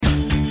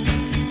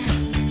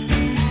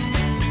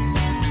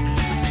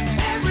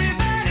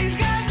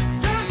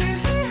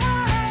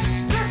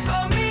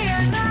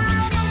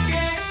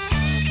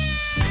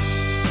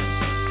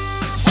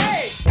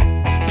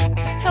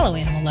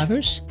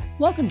lovers.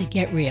 Welcome to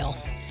Get Real,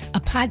 a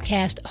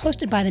podcast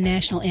hosted by the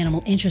National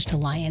Animal Interest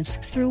Alliance,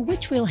 through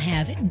which we'll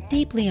have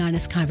deeply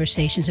honest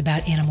conversations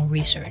about animal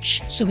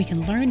research so we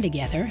can learn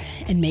together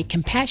and make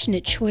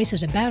compassionate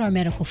choices about our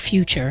medical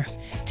future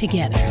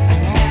together.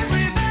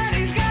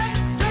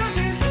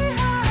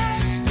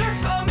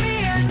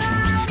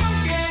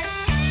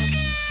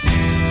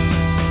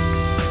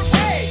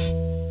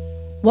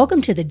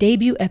 Welcome to the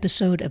debut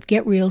episode of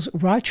Get Real's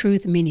Raw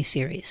Truth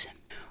miniseries.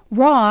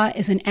 RAW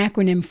is an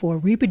acronym for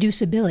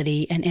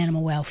Reproducibility and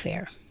Animal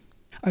Welfare.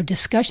 Our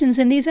discussions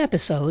in these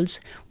episodes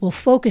will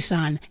focus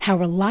on how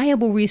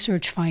reliable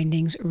research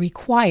findings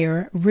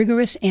require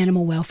rigorous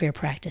animal welfare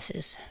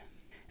practices.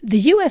 The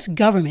U.S.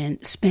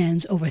 government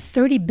spends over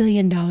 $30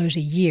 billion a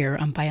year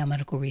on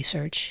biomedical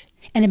research,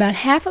 and about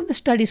half of the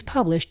studies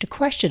published are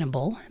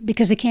questionable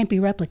because they can't be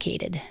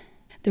replicated.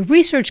 The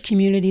research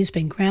community has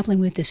been grappling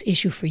with this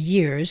issue for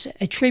years,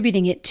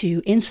 attributing it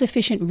to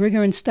insufficient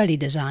rigor in study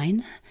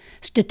design,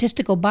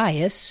 statistical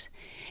bias,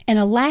 and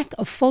a lack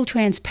of full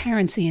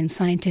transparency in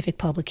scientific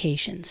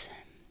publications.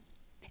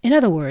 In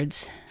other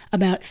words,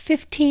 about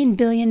 $15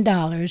 billion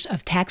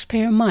of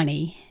taxpayer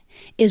money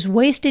is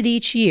wasted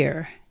each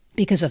year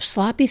because of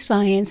sloppy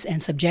science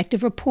and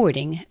subjective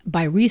reporting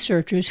by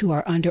researchers who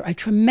are under a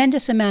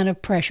tremendous amount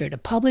of pressure to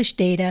publish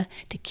data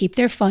to keep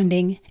their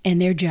funding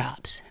and their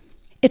jobs.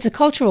 It's a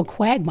cultural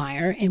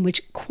quagmire in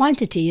which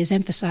quantity is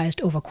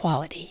emphasized over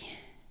quality,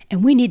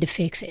 and we need to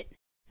fix it.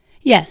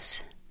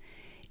 Yes,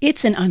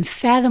 it's an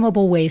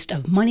unfathomable waste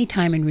of money,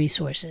 time, and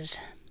resources.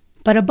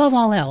 But above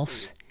all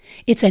else,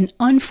 it's an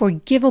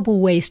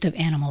unforgivable waste of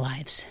animal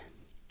lives.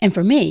 And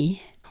for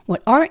me,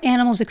 what our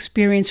animals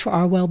experience for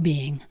our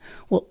well-being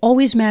will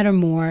always matter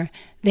more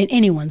than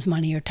anyone's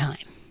money or time.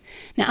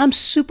 Now, I'm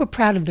super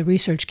proud of the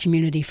research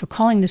community for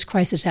calling this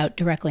crisis out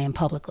directly and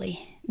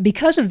publicly.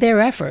 Because of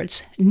their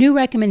efforts, new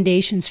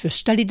recommendations for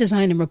study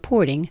design and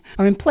reporting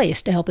are in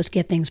place to help us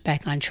get things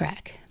back on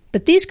track.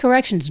 But these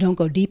corrections don't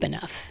go deep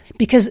enough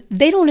because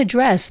they don't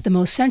address the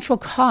most central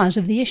cause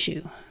of the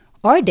issue.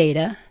 Our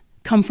data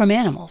come from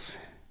animals.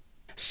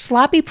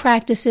 Sloppy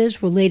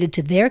practices related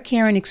to their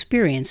care and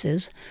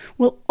experiences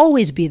will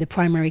always be the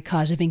primary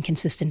cause of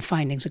inconsistent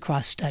findings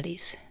across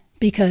studies,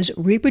 because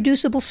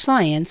reproducible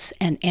science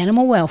and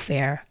animal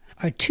welfare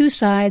are two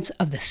sides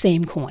of the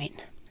same coin.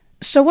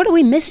 So what are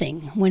we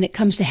missing when it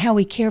comes to how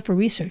we care for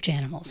research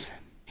animals?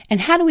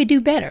 And how do we do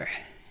better?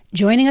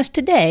 Joining us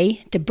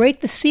today to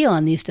break the seal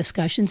on these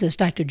discussions is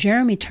Dr.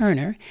 Jeremy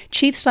Turner,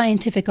 Chief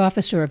Scientific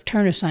Officer of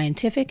Turner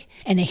Scientific,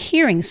 and a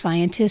hearing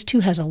scientist who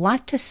has a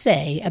lot to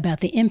say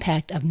about the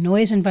impact of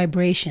noise and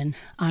vibration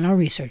on our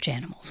research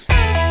animals.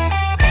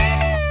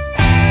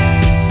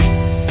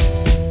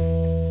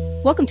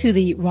 Welcome to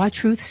the Raw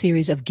Truth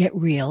series of Get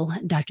Real,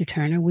 Dr.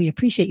 Turner. We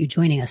appreciate you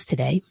joining us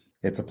today.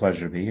 It's a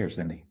pleasure to be here,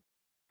 Cindy.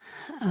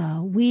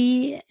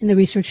 We in the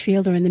research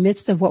field are in the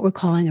midst of what we're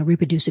calling a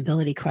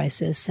reproducibility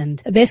crisis.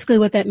 And basically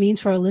what that means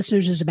for our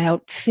listeners is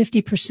about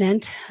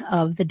 50%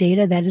 of the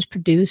data that is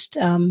produced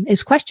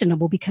is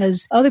questionable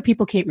because other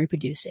people can't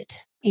reproduce it.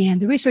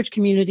 And the research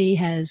community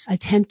has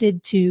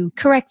attempted to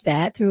correct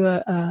that through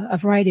a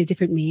variety of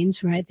different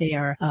means, right? They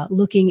are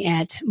looking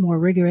at more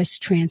rigorous,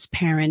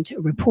 transparent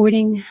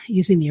reporting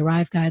using the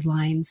ARRIVE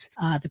guidelines.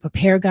 The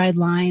PREPARE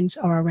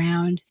guidelines are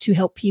around to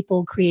help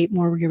people create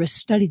more rigorous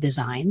study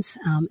designs.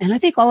 And I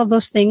think all of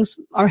those things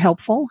are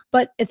helpful.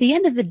 But at the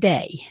end of the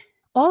day,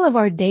 all of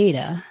our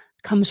data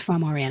comes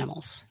from our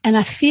animals. And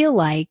I feel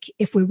like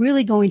if we're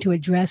really going to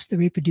address the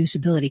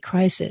reproducibility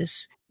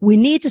crisis, we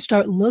need to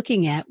start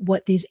looking at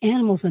what these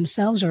animals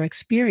themselves are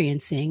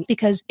experiencing,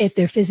 because if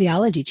their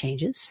physiology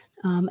changes,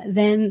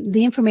 then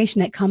the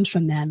information that comes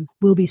from them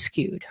will be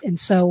skewed. And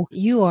so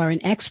you are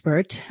an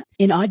expert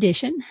in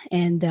audition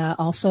and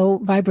also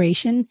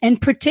vibration,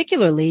 and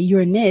particularly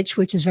your niche,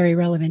 which is very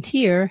relevant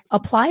here,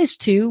 applies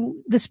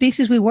to the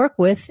species we work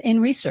with in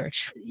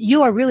research.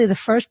 You are really the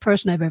first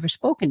person I've ever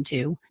spoken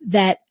to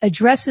that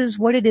addresses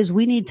what it is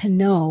we need to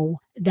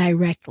know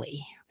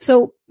directly.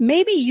 So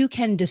maybe you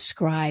can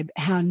describe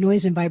how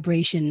noise and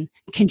vibration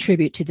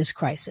contribute to this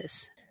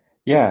crisis.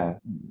 Yeah,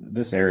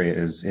 this area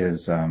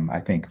is I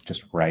think,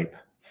 just ripe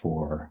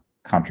for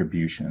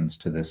contributions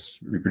to this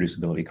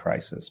reproducibility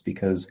crisis,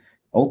 because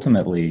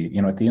ultimately,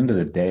 at the end of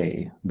the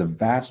day, the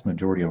vast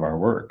majority of our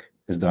work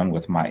is done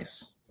with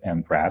mice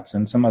and rats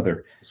and some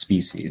other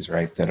species,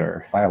 right, that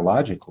are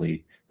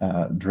biologically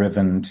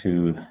driven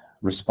to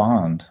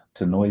respond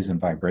to noise and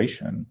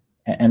vibration,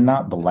 and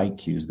not the light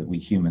cues that we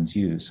humans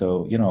use.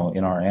 So,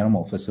 in our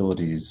animal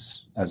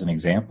facilities, as an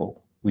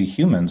example, we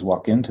humans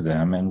walk into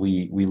them and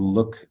we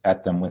look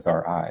at them with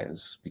our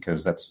eyes,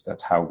 because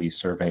that's how we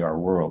survey our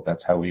world.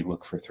 That's how we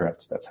look for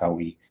threats. That's how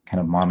we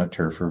kind of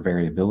monitor for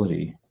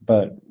variability.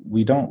 But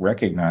we don't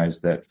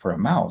recognize that for a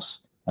mouse,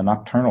 a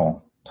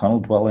nocturnal,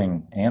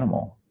 tunnel-dwelling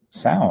animal,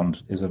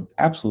 sound is an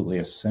absolutely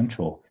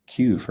essential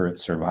cue for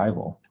its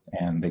survival.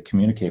 And they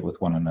communicate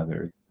with one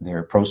another.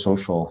 Their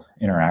prosocial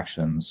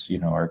interactions,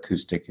 are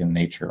acoustic in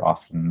nature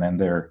often, and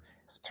they're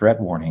threat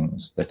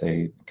warnings that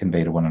they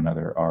convey to one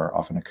another are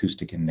often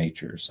acoustic in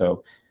nature.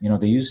 So,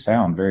 they use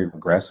sound very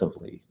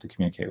aggressively to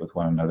communicate with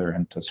one another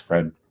and to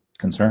spread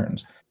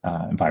concerns.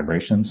 And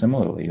vibration,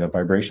 similarly, a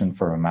vibration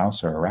for a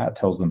mouse or a rat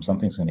tells them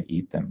something's going to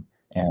eat them.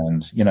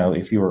 And,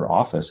 if your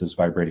office is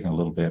vibrating a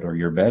little bit or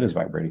your bed is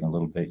vibrating a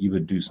little bit, you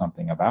would do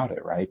something about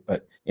it, right?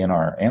 But in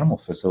our animal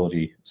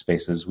facility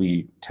spaces,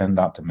 we tend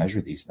not to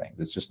measure these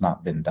things. It's just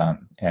not been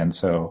done. And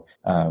so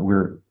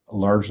we're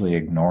largely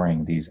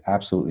ignoring these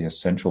absolutely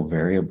essential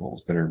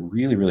variables that are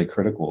really, really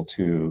critical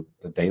to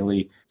the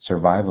daily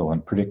survival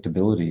and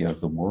predictability of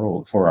the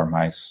world for our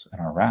mice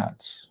and our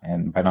rats.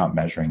 And by not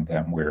measuring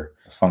them, we're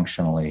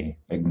functionally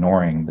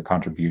ignoring the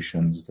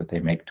contributions that they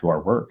make to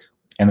our work.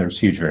 And there's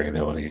huge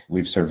variability.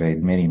 We've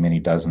surveyed many, many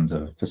dozens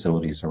of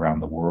facilities around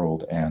the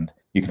world. And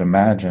you can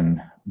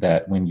imagine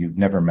that when you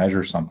never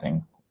measure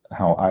something,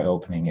 how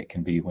eye-opening it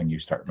can be when you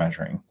start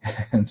measuring.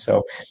 And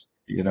so,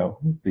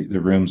 the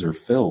rooms are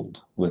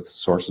filled with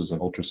sources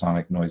of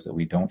ultrasonic noise that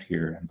we don't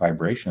hear and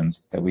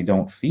vibrations that we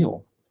don't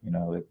feel.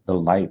 The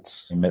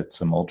lights emit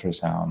some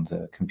ultrasound,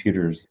 the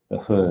computers, the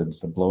hoods,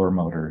 the blower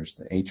motors,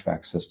 the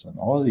HVAC system,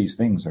 all of these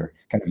things are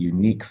kind of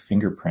unique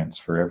fingerprints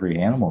for every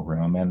animal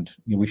room. And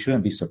we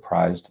shouldn't be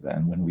surprised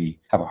then when we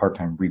have a hard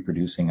time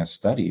reproducing a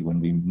study, when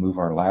we move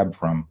our lab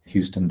from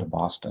Houston to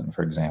Boston,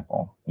 for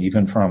example.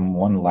 Even from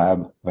one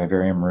lab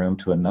vivarium room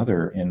to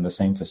another in the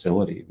same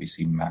facility, we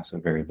see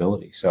massive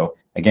variability. So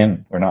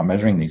again, we're not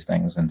measuring these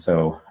things. And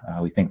so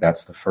we think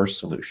that's the first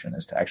solution,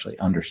 is to actually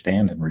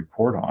understand and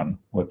report on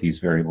what these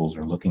variables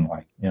are looking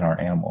like in our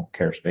animal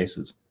care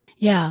spaces.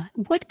 Yeah.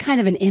 What kind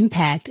of an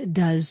impact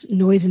does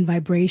noise and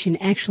vibration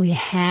actually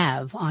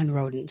have on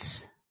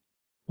rodents?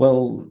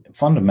 Well,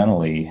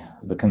 fundamentally,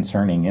 the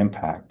concerning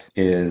impact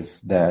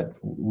is that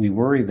we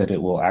worry that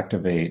it will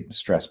activate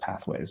stress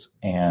pathways.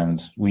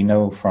 And we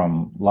know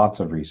from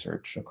lots of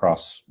research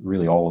across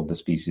really all of the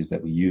species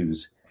that we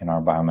use in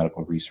our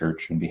biomedical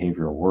research and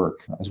behavioral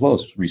work, as well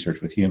as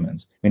research with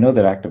humans, we know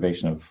that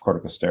activation of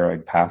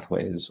corticosteroid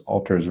pathways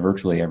alters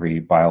virtually every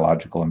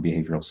biological and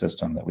behavioral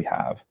system that we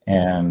have.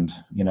 And,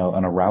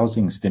 an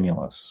arousing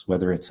stimulus,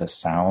 whether it's a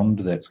sound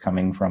that's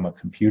coming from a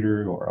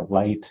computer or a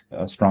light,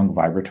 a strong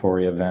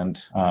vibratory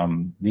event,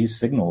 these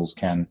signals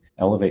can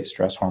elevate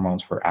stress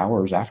hormones for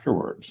hours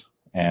afterwards.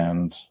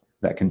 And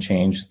that can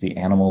change the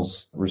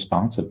animal's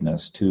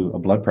responsiveness to a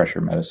blood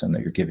pressure medicine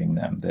that you're giving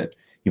them, that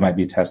you might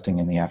be testing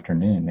in the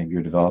afternoon. Maybe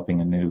you're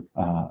developing a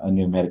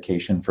new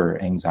medication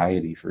for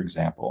anxiety, for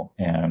example.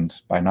 And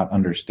by not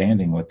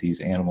understanding what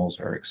these animals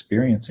are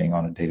experiencing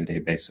on a day-to-day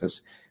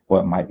basis,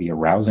 what might be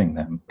arousing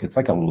them, it's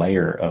like a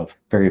layer of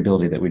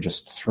variability that we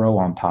just throw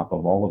on top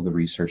of all of the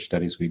research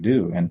studies we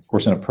do. And of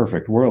course, in a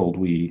perfect world,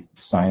 we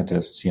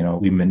scientists,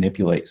 we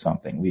manipulate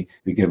something. We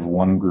give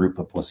one group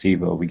a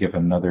placebo, we give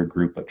another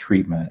group a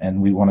treatment,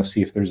 and we want to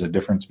see if there's a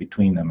difference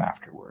between them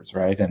afterwards,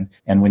 right?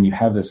 And when you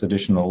have this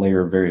additional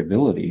layer of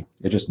variability,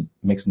 it just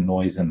makes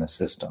noise in the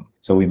system.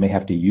 So we may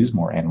have to use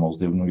more animals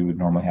than we would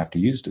normally have to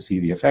use to see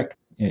the effect.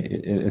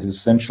 It is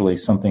essentially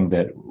something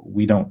that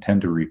we don't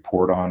tend to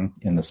report on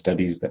in the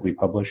studies that we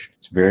publish.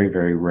 It's very,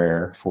 very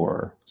rare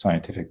for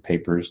scientific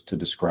papers to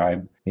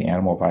describe the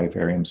animal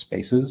vivarium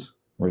spaces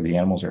where the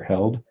animals are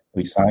held.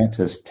 We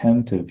scientists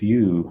tend to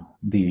view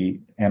the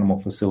animal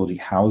facility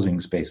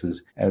housing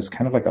spaces as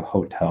kind of like a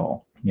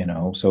hotel.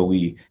 So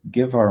we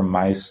give our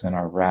mice and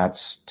our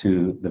rats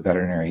to the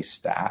veterinary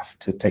staff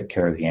to take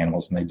care of the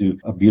animals, and they do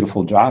a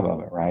beautiful job of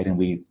it, right? And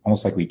we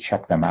almost like we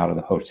check them out of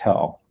the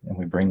hotel and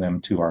we bring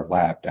them to our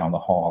lab down the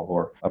hall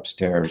or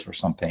upstairs or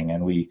something.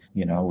 And we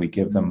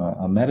give them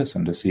a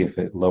medicine to see if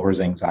it lowers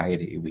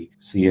anxiety. We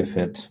see if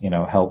it,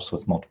 helps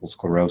with multiple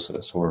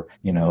sclerosis or,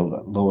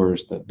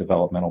 lowers the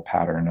developmental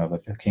pattern of a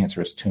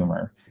cancerous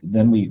tumor.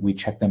 Then we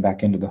check them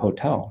back into the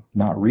hotel,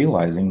 not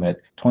realizing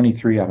that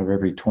 23 out of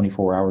every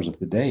 24 hours of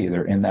the day,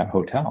 they're in that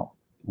hotel.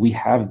 We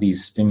have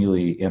these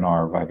stimuli in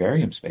our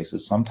vivarium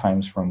spaces,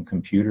 sometimes from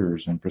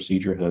computers and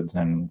procedure hoods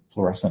and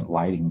fluorescent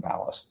lighting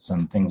ballasts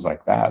and things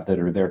like that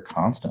are there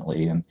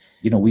constantly. And,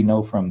 we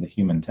know from the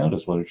human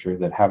tinnitus literature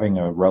that having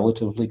a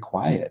relatively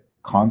quiet,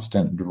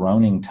 constant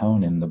droning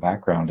tone in the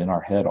background in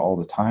our head all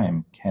the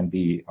time can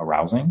be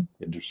arousing.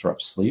 It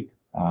disrupts sleep.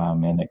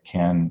 And it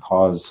can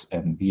cause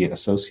and be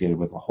associated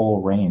with a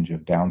whole range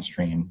of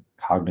downstream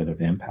cognitive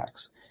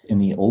impacts. In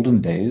the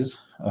olden days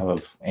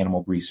of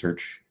animal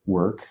research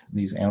work,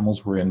 these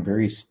animals were in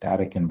very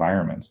static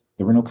environments.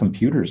 There were no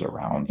computers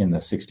around in the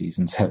 60s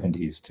and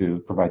 70s to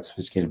provide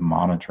sophisticated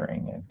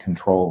monitoring and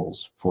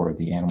controls for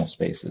the animal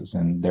spaces.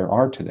 And there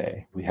are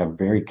today. We have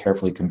very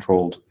carefully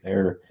controlled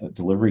air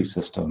delivery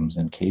systems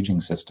and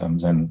caging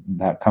systems, and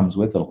that comes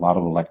with it a lot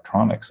of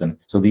electronics. And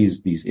so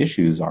these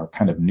issues are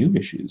kind of new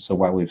issues. So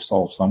while we've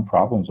solved some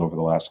problems over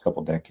the last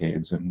couple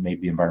decades and made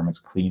the environments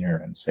cleaner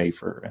and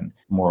safer and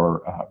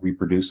more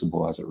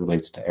reproducible as it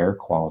relates to air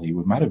quality,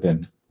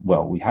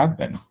 we have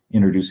been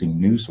introducing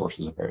new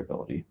sources of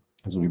variability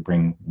as we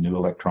bring new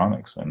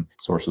electronics and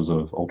sources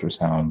of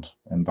ultrasound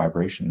and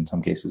vibration, in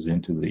some cases,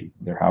 into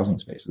their housing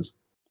spaces.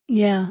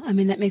 Yeah,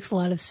 that makes a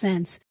lot of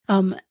sense.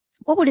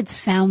 what would it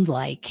sound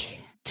like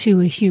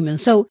to a human?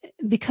 So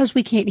because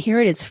we can't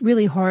hear it, it's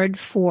really hard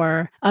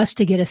for us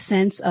to get a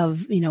sense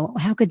of,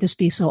 how could this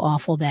be so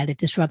awful that it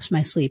disrupts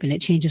my sleep and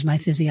it changes my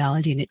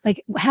physiology? And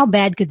how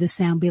bad could this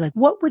sound be? Like,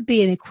 what would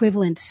be an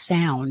equivalent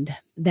sound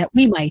that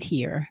we might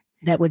hear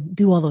that would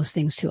do all those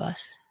things to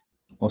us?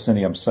 Well,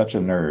 Cindy, I'm such a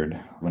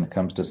nerd when it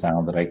comes to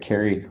sound that I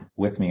carry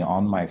with me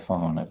on my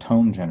phone a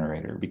tone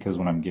generator, because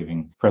when I'm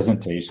giving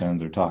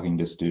presentations or talking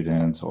to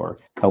students or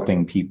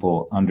helping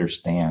people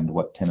understand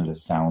what tinnitus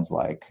sounds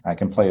like, I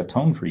can play a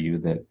tone for you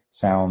that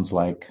sounds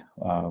like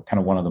kind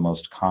of one of the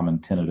most common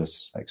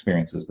tinnitus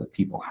experiences that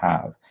people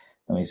have.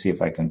 Let me see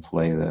if I can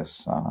play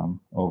this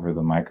over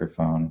the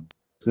microphone.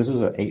 So this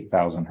is an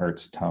 8,000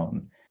 hertz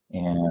tone,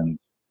 and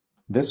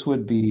this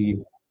would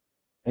be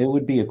it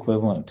would be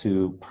equivalent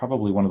to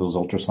probably one of those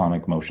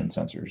ultrasonic motion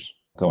sensors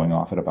going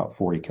off at about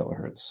 40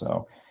 kilohertz.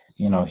 So,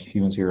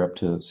 humans hear up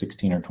to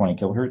 16 or 20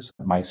 kilohertz.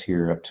 Mice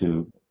hear up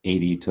to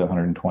 80 to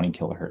 120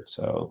 kilohertz.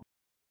 So,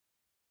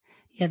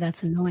 yeah,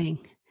 that's annoying.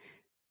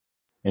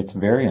 It's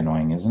very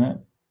annoying, isn't it?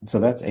 So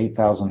that's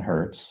 8,000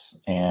 hertz.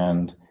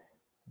 And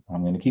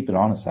I'm going to keep it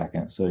on a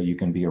second so you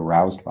can be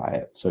aroused by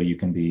it. So you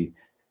can be,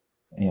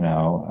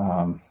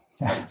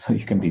 so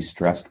you can be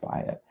stressed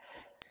by it.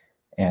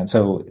 And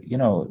so,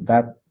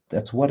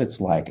 that's what it's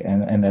like.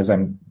 And as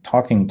I'm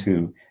talking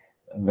to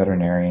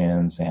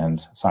veterinarians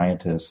and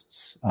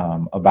scientists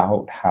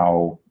about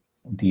how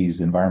these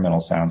environmental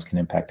sounds can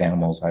impact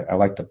animals, I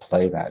like to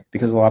play that,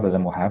 because a lot of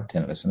them will have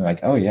tinnitus and they're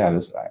like, oh yeah,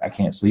 I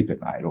can't sleep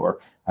at night, or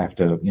I have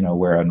to,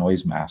 wear a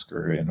noise mask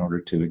in order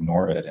to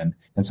ignore it. And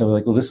so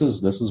like, well, this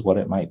is what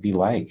it might be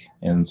like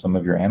in some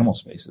of your animal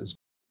spaces.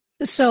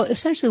 So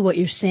essentially what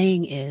you're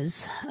saying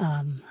is,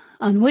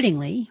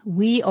 unwittingly,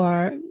 we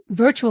are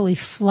virtually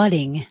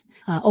flooding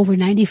over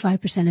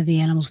 95% of the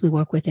animals we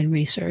work with in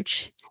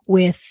research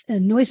with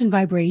noise and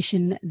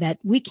vibration that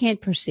we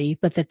can't perceive,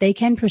 but that they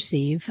can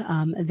perceive,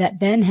 that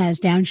then has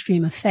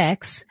downstream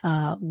effects,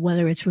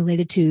 whether it's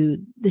related to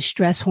the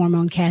stress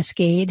hormone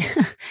cascade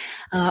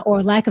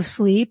or lack of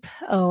sleep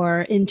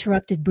or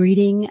interrupted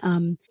breathing.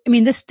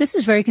 This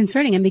is very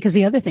concerning. And because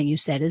the other thing you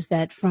said is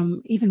that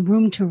from even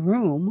room to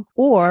room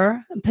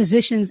or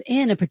positions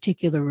in a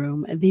particular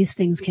room, these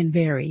things can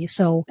vary.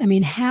 So,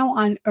 how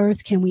on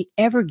earth can we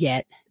ever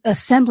get a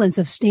semblance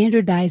of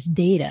standardized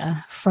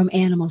data from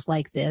animals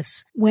like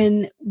this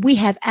when we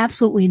have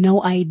absolutely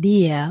no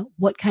idea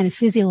what kind of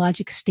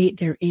physiologic state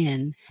they're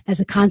in as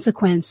a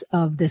consequence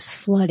of this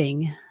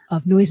flooding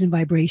of noise and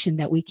vibration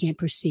that we can't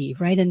perceive,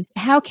 right? And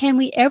how can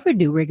we ever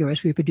do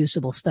rigorous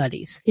reproducible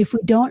studies if we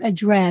don't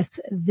address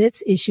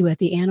this issue at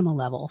the animal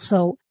level?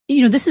 So,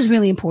 this is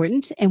really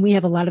important, and we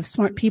have a lot of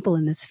smart people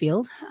in this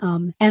field.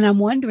 And I'm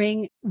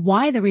wondering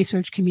why the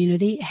research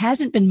community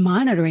hasn't been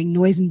monitoring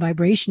noise and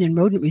vibration in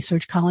rodent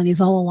research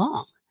colonies all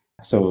along.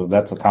 So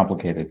that's a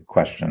complicated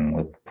question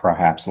with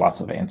perhaps lots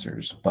of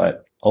answers,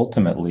 but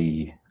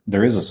ultimately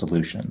there is a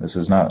solution. This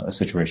is not a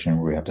situation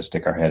where we have to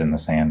stick our head in the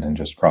sand and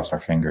just cross our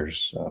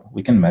fingers.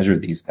 We can measure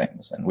these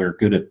things, and we're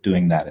good at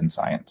doing that in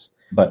science.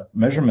 But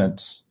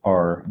measurements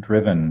are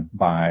driven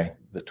by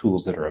the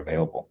tools that are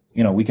available.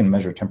 We can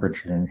measure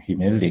temperature and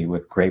humidity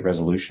with great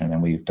resolution,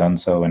 and we've done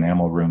so in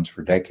animal rooms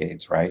for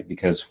decades, right?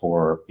 Because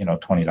for,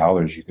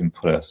 $20, you can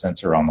put a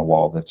sensor on the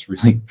wall that's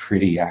really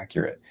pretty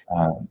accurate,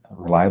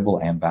 reliable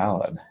and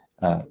valid.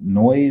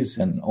 Noise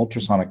and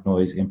ultrasonic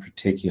noise in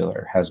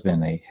particular has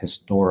been a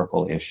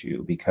historical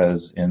issue,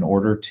 because in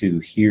order to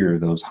hear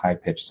those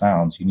high-pitched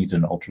sounds, you need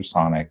an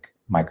ultrasonic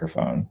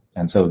microphone.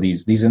 And so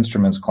these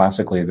instruments,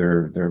 classically,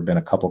 there have been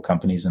a couple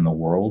companies in the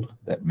world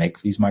that make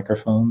these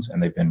microphones,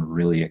 and they've been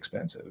really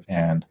expensive.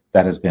 And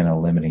that has been a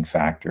limiting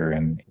factor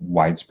in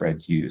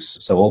widespread use.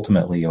 So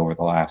ultimately, over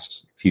the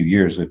last few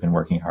years, we've been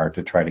working hard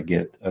to try to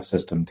get a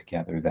system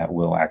together that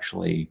will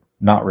actually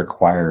not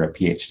require a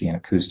PhD in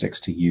acoustics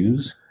to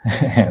use,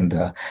 and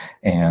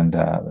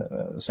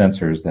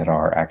sensors that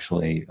are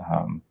actually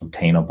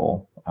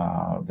obtainable.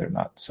 They're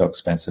not so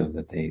expensive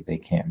that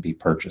they can't be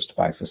purchased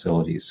by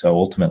facilities. So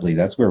ultimately,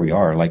 that's where we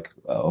are, like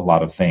a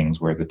lot of things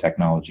where the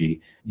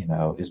technology,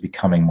 is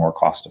becoming more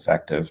cost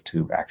effective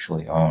to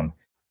actually own.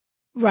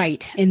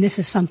 Right. And this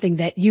is something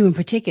that you in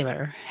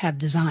particular have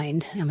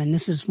designed.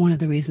 This is one of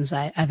the reasons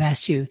I've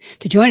asked you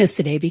to join us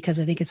today, because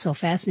I think it's so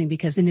fascinating,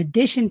 because in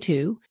addition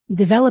to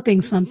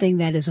developing something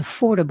that is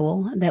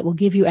affordable, that will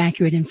give you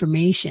accurate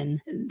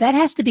information, that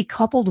has to be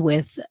coupled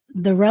with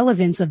the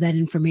relevance of that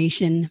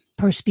information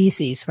per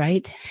species,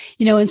 right?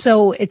 And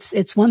so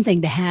it's one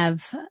thing to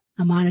have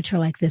a monitor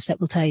like this that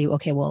will tell you,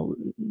 okay, well,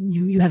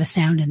 you have a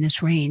sound in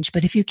this range.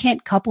 But if you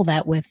can't couple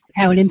that with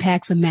how it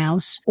impacts a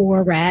mouse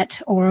or a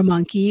rat or a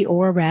monkey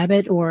or a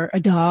rabbit or a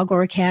dog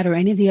or a cat or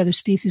any of the other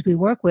species we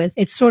work with,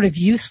 it's sort of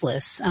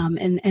useless.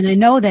 And I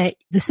know that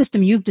the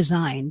system you've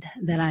designed,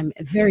 that I'm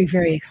very,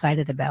 very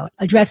excited about,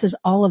 addresses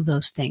all of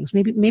those things.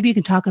 Maybe you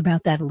can talk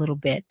about that a little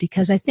bit,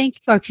 because I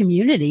think our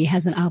community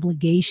has an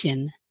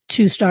obligation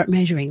to start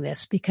measuring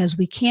this, because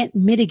we can't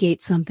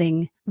mitigate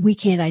something we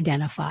can't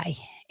identify.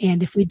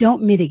 And if we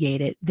don't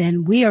mitigate it,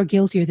 then we are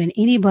guiltier than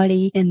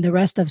anybody in the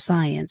rest of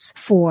science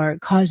for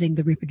causing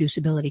the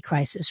reproducibility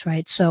crisis,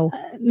 right? So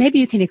maybe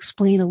you can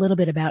explain a little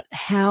bit about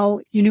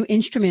how your new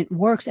instrument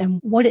works and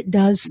what it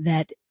does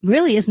that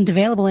really isn't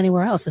available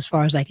anywhere else, as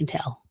far as I can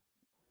tell.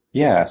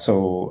 Yeah,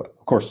 so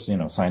of course,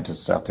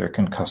 scientists out there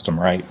can custom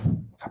write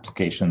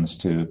applications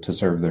to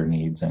serve their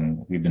needs,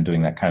 and we've been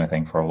doing that kind of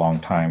thing for a long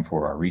time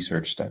for our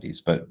research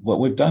studies. But what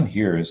we've done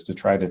here is to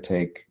try to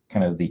take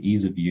kind of the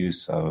ease of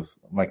use of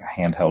like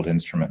a handheld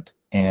instrument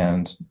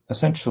and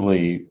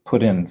essentially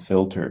put in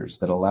filters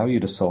that allow you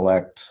to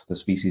select the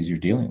species you're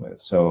dealing with.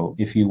 So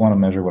if you want to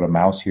measure what a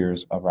mouse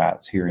hears, a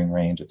rat's hearing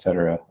range, et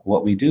cetera,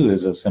 what we do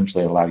is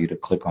essentially allow you to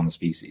click on the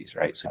species,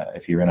 right? So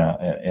if you're in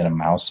a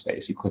mouse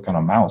space, you click on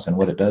a mouse, and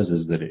what it does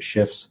is that it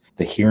shifts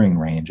the hearing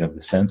range of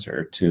the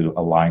sensor to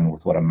align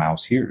with what a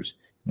mouse hears.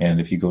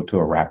 And if you go to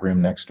a rat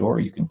room next door,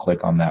 you can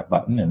click on that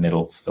button and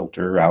it'll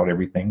filter out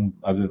everything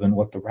other than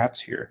what the rats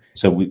hear.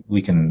 So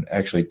we can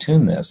actually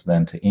tune this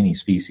then to any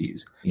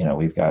species.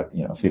 We've got,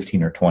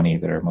 15 or 20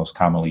 that are most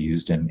commonly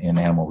used in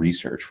animal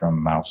research, from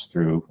mouse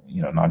through,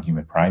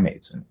 non-human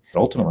primates. And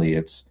ultimately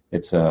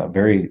it's a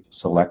very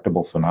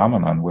selectable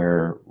phenomenon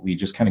where we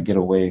just kind of get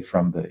away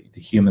from the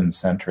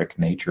human-centric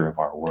nature of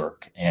our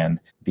work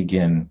and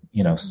begin,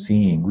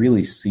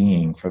 really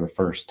seeing for the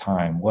first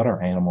time what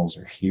our animals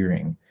are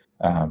hearing.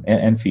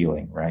 And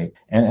feeling, right?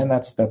 And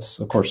that's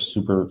of course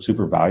super,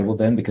 super valuable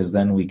then, because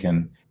then we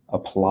can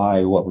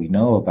apply what we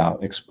know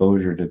about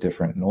exposure to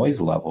different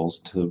noise levels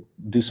to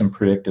do some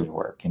predictive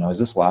work. Is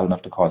this loud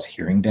enough to cause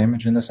hearing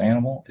damage in this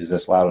animal? Is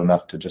this loud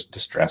enough to just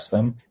distress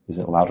them? Is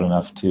it loud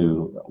enough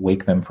to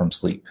wake them from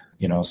sleep?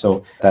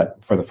 So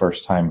that for the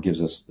first time gives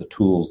us the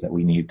tools that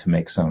we need to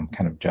make some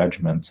kind of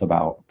judgments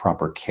about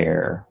proper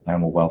care.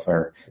 Animal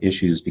welfare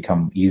issues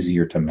become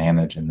easier to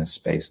manage in this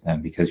space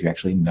then, because you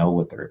actually know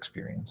what they're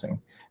experiencing.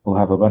 We'll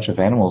have a bunch of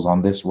animals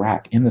on this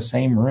rack in the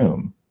same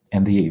room,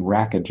 and the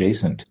rack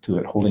adjacent to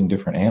it holding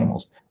different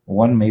animals.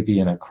 One may be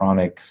in a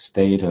chronic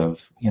state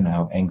of,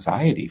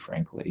 anxiety,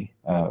 frankly,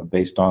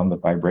 based on the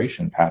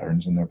vibration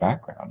patterns in their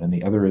background, and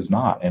the other is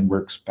not. And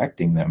we're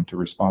expecting them to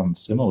respond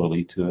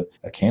similarly to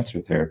a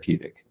cancer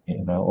therapeutic,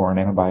 or an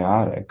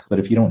antibiotic. But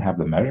if you don't have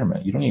the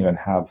measurement, you don't even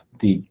have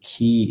the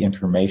key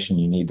information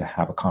you need to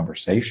have a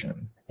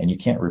conversation, and you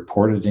can't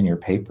report it in your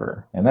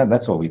paper. And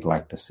that's what we'd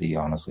like to see,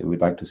 honestly. We'd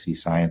like to see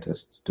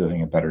scientists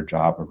doing a better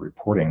job of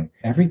reporting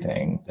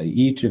everything,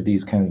 each of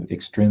these kind of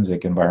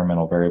extrinsic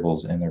environmental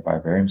variables in their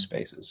vivarium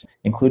spaces,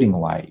 including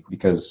light,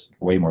 because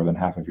way more than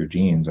half of your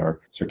genes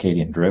are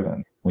circadian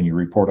driven. When you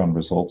report on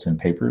results in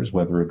papers,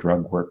 whether a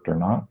drug worked or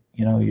not,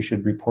 you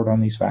should report on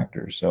these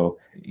factors. So,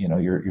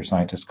 your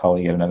scientist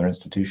colleague at another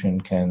institution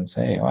can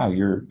say, wow,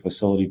 your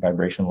facility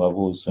vibration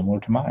level is similar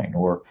to mine,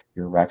 or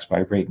your racks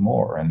vibrate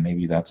more. And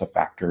maybe that's a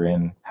factor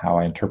in how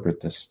I interpret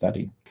this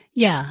study.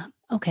 Yeah.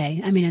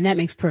 Okay. And that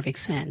makes perfect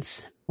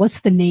sense. What's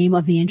the name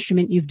of the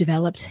instrument you've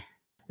developed?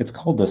 It's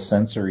called the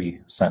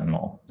Sensory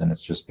Sentinel, and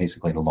it's just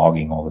basically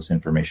logging all this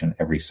information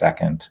every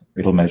second.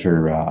 It'll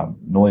measure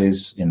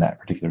noise in that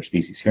particular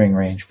species hearing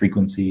range,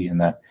 frequency in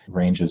that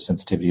range of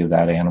sensitivity of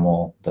that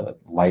animal, the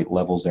light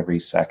levels every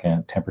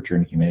second, temperature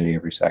and humidity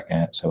every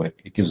second. So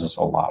it gives us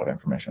a lot of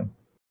information.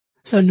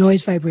 So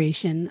noise,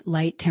 vibration,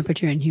 light,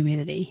 temperature, and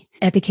humidity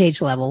at the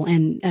cage level.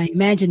 And I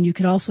imagine you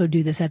could also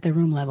do this at the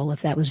room level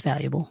if that was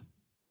valuable.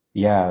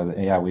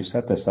 Yeah, we've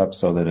set this up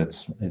so that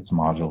it's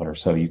modular.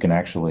 So you can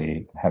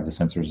actually have the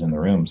sensors in the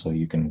room. So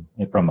you can,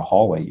 from the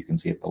hallway, you can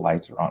see if the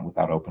lights are on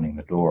without opening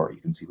the door.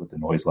 You can see what the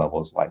noise level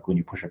is like. When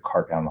you push a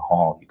cart down the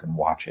hall, you can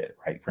watch it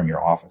right from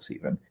your office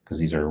even, because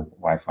these are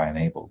Wi-Fi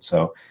enabled.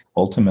 So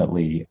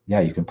ultimately,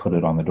 you can put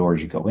it on the door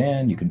as you go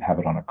in. You can have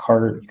it on a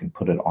cart. You can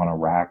put it on a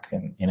rack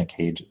and in a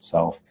cage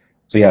itself.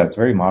 So it's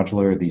very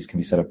modular. These can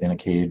be set up in a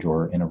cage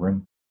or in a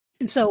room.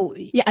 And so,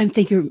 I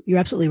think you're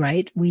absolutely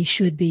right. We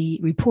should be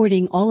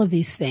reporting all of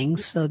these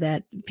things so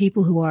that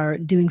people who are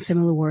doing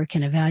similar work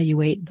can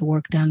evaluate the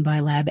work done by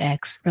Lab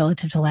X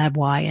relative to Lab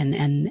Y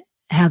and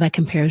how that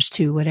compares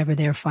to whatever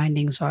their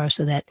findings are,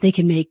 so that they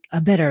can make a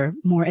better,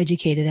 more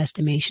educated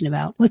estimation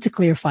about what's a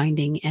clear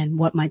finding and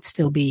what might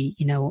still be,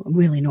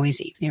 really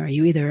noisy.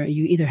 You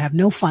either have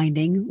no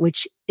finding,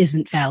 which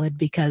isn't valid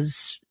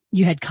because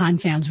you had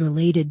confounds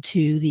related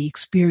to the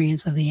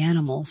experience of the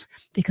animals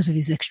because of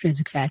these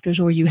extrinsic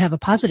factors, or you have a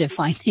positive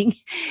finding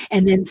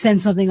and then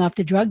send something off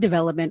to drug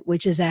development,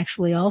 which is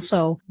actually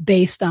also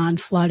based on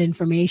flawed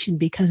information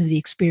because of the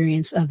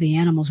experience of the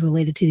animals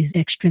related to these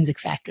extrinsic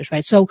factors,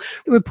 right? So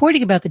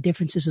reporting about the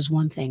differences is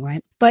one thing,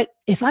 right? But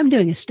if I'm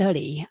doing a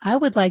study, I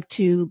would like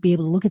to be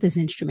able to look at this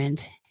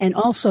instrument and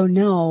also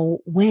know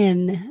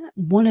when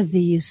one of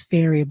these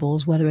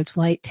variables, whether it's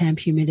light, temp,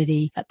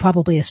 humidity,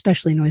 probably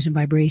especially noise and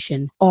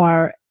vibration,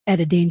 are at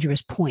a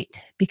dangerous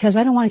point, because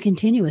I don't want to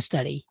continue a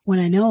study when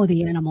I know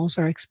the animals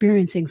are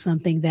experiencing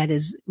something that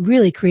is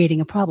really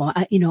creating a problem.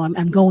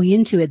 I'm going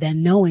into it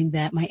then knowing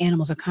that my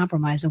animals are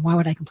compromised, and why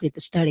would I complete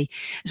the study?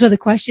 So the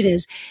question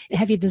is,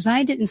 have you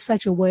designed it in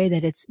such a way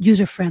that it's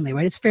user friendly,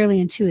 right? It's fairly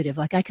intuitive.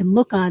 Like I can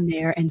look on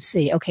there and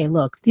see, okay,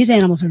 look, these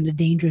animals are in the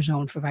danger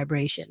zone for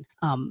vibration.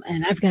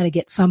 And I've got to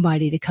get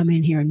somebody to come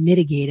in here and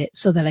mitigate it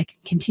so that I can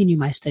continue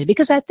my study,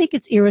 because I think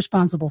it's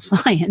irresponsible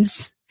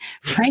science,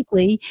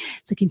 frankly,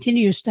 to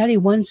continue your study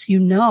once you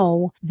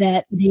know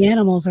that the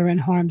animals are in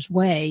harm's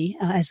way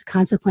as a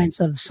consequence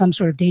of some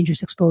sort of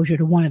dangerous exposure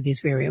to one of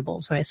these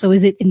variables, right? So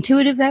is it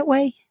intuitive that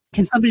way?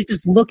 Can somebody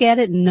just look at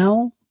it and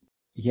know?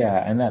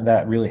 Yeah, and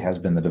that really has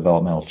been the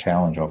developmental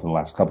challenge over the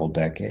last couple of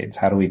decades.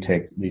 How do we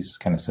take these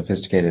kind of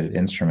sophisticated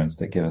instruments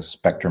that give us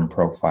spectrum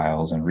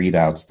profiles and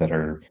readouts that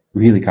are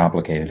really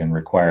complicated and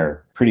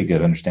require pretty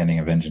good understanding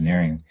of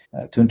engineering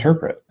to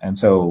interpret? And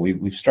so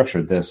we've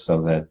structured this so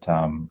that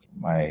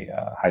my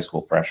high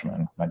school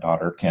freshman, my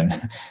daughter,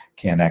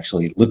 can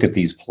actually look at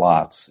these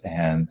plots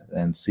and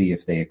see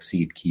if they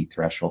exceed key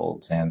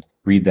thresholds and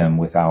read them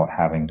without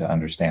having to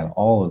understand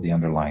all of the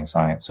underlying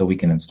science. So we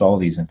can install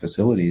these in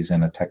facilities,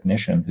 and a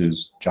technician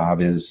whose job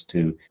is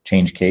to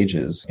change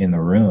cages in the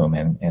room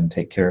and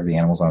take care of the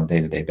animals on a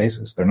day-to-day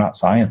basis. They're not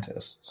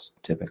scientists,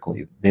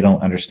 typically. They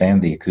don't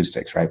understand the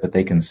acoustics, right? But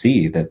they can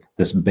see that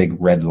this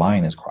big red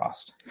line is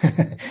crossed.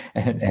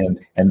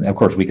 and of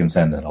course, we can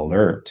send an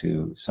alert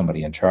to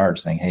somebody in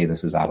charge saying, hey,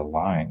 this is out of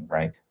line,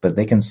 right? But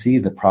they can see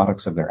the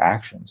products of their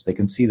actions. They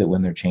can see that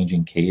when they're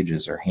changing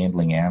cages or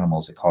handling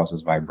animals, it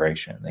causes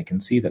vibration. They can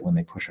see that when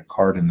they push a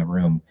cart in the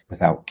room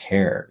without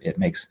care, it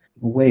makes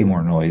way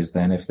more noise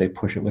than if they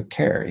push it with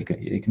care.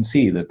 You can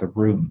see that the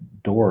room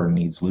door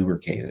needs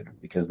lubricated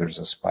because there's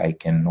a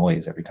spike in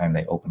noise every time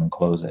they open and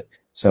close it.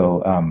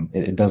 So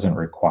it doesn't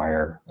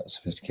require a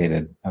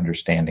sophisticated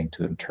understanding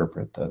to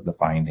interpret the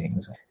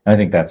findings. And I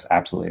think that's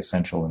absolutely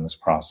essential in this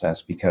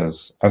process,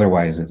 because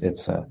otherwise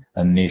it's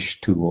a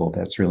niche tool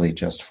that's really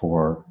just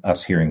for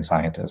us hearing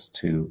scientists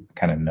to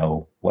kind of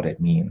know what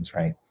it means,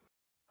 right?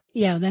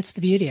 Yeah, that's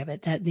the beauty of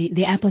it, that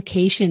the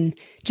application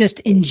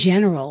just in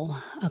general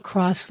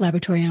across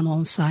laboratory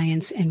animal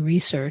science and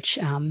research,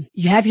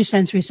 you have your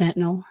sensory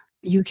sentinel.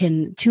 You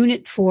can tune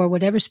it for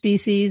whatever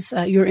species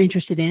you're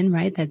interested in,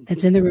 right?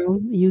 That's in the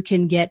room. You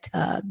can get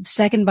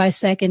second by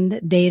second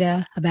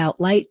data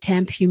about light,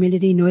 temp,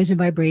 humidity, noise, and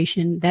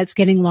vibration. That's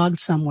getting logged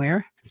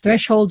somewhere.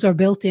 Thresholds are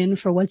built in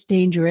for what's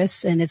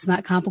dangerous, and it's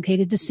not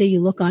complicated to see.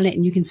 You look on it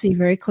and you can see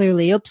very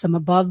clearly, oops, I'm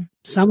above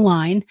some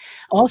line.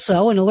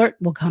 Also, an alert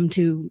will come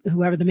to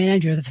whoever the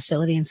manager of the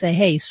facility and say,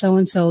 hey,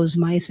 so-and-so's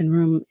mice in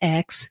room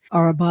X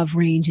are above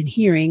range in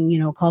hearing,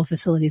 call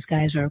facilities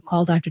guys or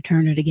call Dr.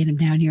 Turner to get him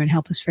down here and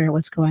help us figure out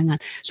what's going on.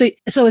 So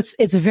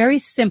it's very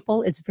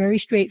simple. It's very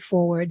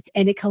straightforward,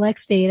 and it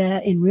collects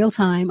data in real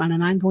time on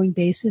an ongoing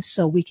basis.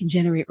 So we can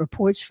generate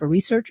reports for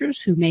researchers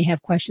who may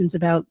have questions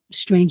about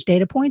strange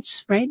data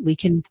points, right? We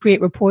can create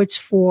reports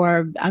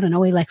for,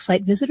 like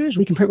site visitors.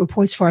 We can print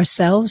reports for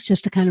ourselves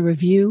just to kind of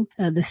review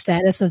the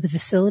status of the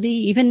facility,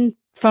 even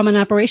from an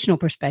operational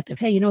perspective.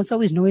 Hey, it's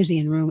always noisy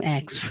in room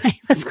X, right?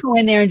 Let's go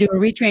in there and do a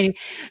retraining.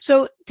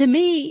 So to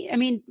me,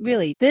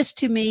 really, this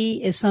to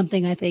me is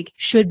something I think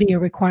should be a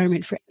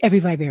requirement for every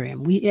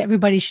vivarium.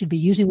 Everybody should be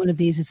using one of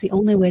these. It's the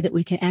only way that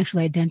we can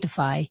actually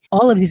identify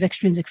all of these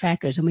extrinsic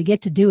factors, and we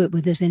get to do it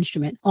with this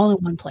instrument all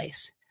in one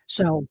place.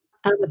 So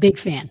I'm a big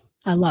fan.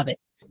 I love it.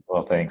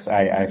 Well, thanks.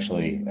 I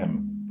actually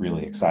am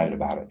really excited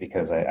about it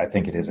because I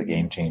think it is a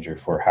game changer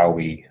for how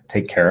we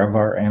take care of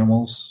our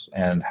animals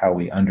and how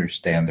we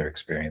understand their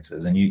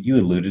experiences. And you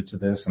alluded to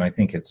this, and I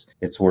think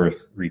it's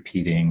worth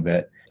repeating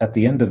that at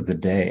the end of the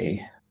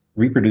day,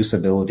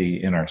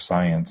 reproducibility in our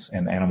science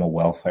and animal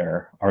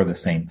welfare are the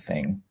same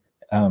thing.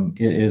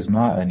 It is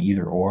not an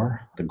either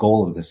or. The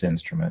goal of this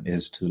instrument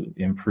is to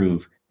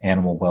improve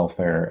animal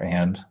welfare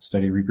and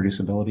study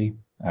reproducibility,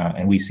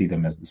 and we see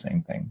them as the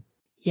same thing.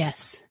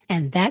 Yes,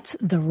 and that's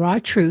the raw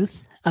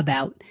truth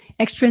about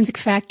extrinsic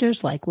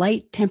factors like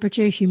light,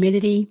 temperature,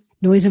 humidity,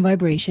 noise, and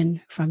vibration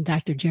from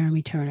Dr.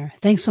 Jeremy Turner.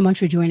 Thanks so much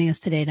for joining us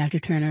today, Dr.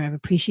 Turner. I've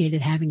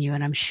appreciated having you,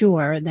 and I'm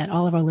sure that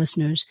all of our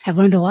listeners have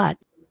learned a lot.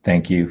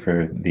 Thank you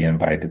for the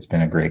invite. It's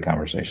been a great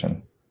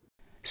conversation.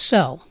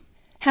 So,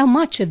 how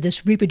much of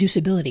this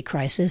reproducibility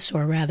crisis,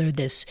 or rather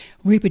this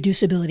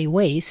reproducibility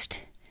waste,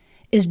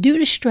 is due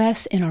to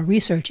stress in our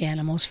research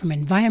animals from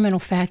environmental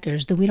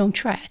factors that we don't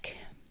track?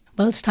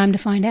 Well, it's time to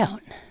find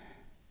out.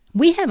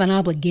 We have an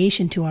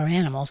obligation to our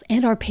animals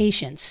and our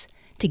patients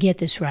to get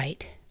this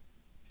right.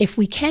 If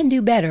we can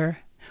do better,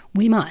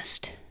 we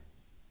must.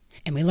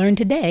 And we learned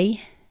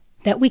today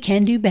that we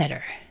can do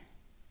better.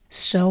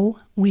 So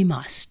we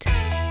must.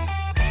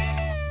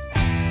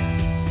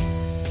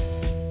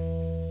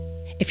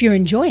 If you're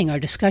enjoying our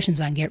discussions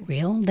on Get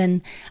Real,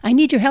 then I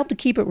need your help to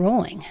keep it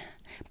rolling.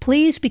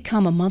 Please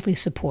become a monthly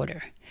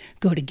supporter.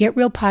 Go to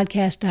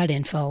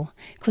getrealpodcast.info,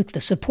 click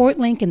the support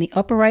link in the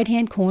upper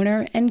right-hand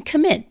corner, and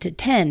commit to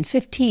 $10,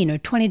 $15, or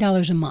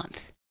 $20 a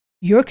month.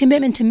 Your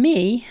commitment to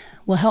me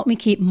will help me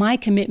keep my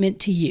commitment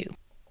to you.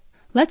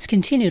 Let's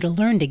continue to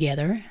learn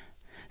together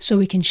so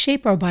we can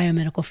shape our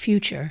biomedical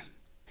future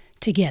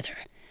together.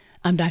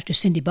 I'm Dr.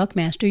 Cindy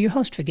Buckmaster, your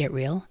host for Get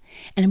Real,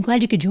 and I'm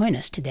glad you could join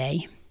us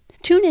today.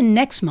 Tune in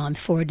next month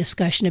for a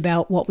discussion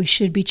about what we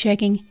should be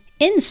checking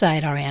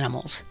inside our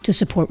animals to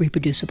support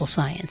reproducible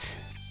science.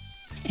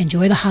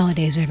 Enjoy the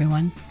holidays,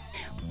 everyone.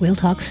 We'll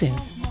talk soon.